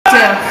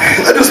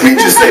just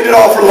means you saved it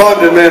all for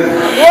London, man.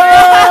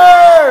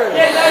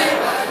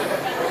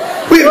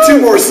 We have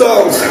 2 more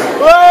songs.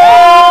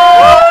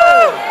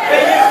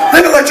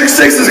 Then Electric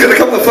Six is gonna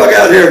come the fuck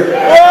out here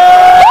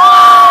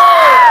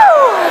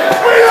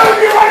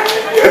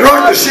and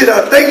rock the shit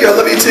out. Thank you. I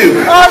love you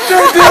too.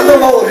 I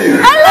love all of you.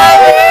 I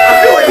love you. I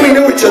feel like we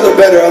know each other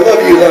better. I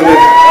love you, London.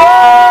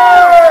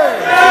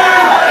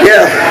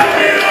 Yeah.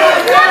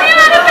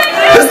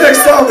 This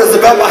next song is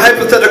about my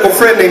hypothetical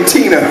friend named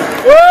Tina.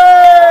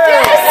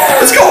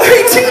 It's called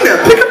Hey Tina,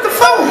 Pick Up the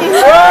Phone.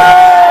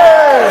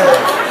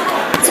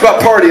 It's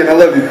about partying. I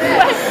love you.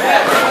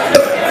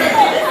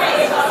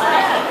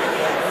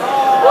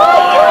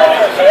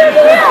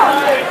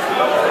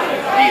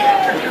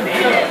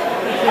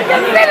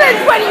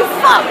 When you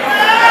fuck.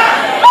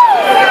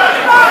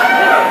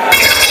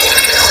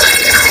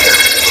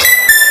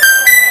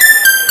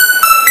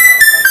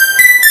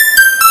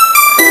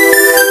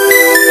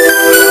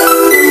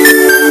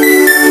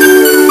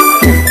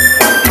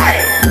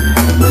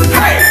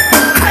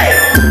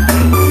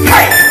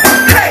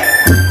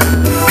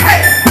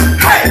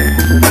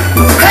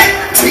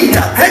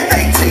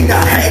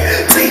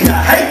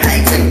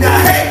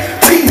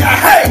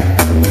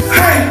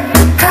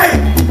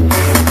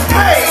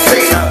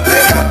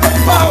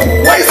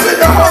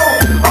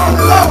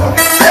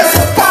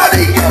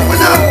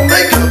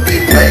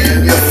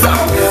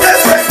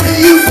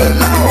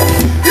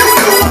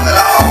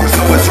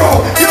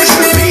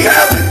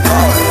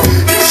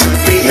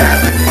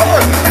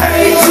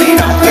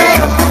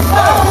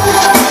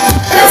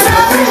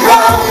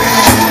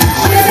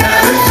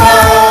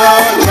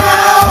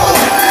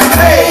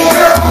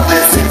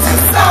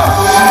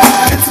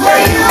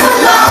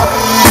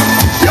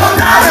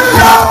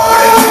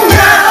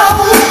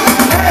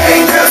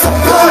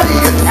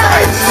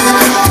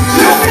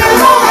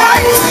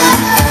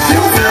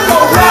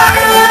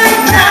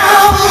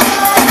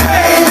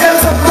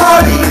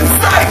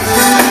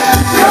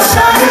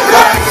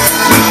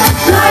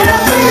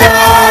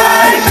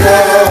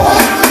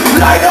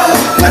 Light up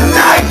the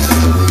night.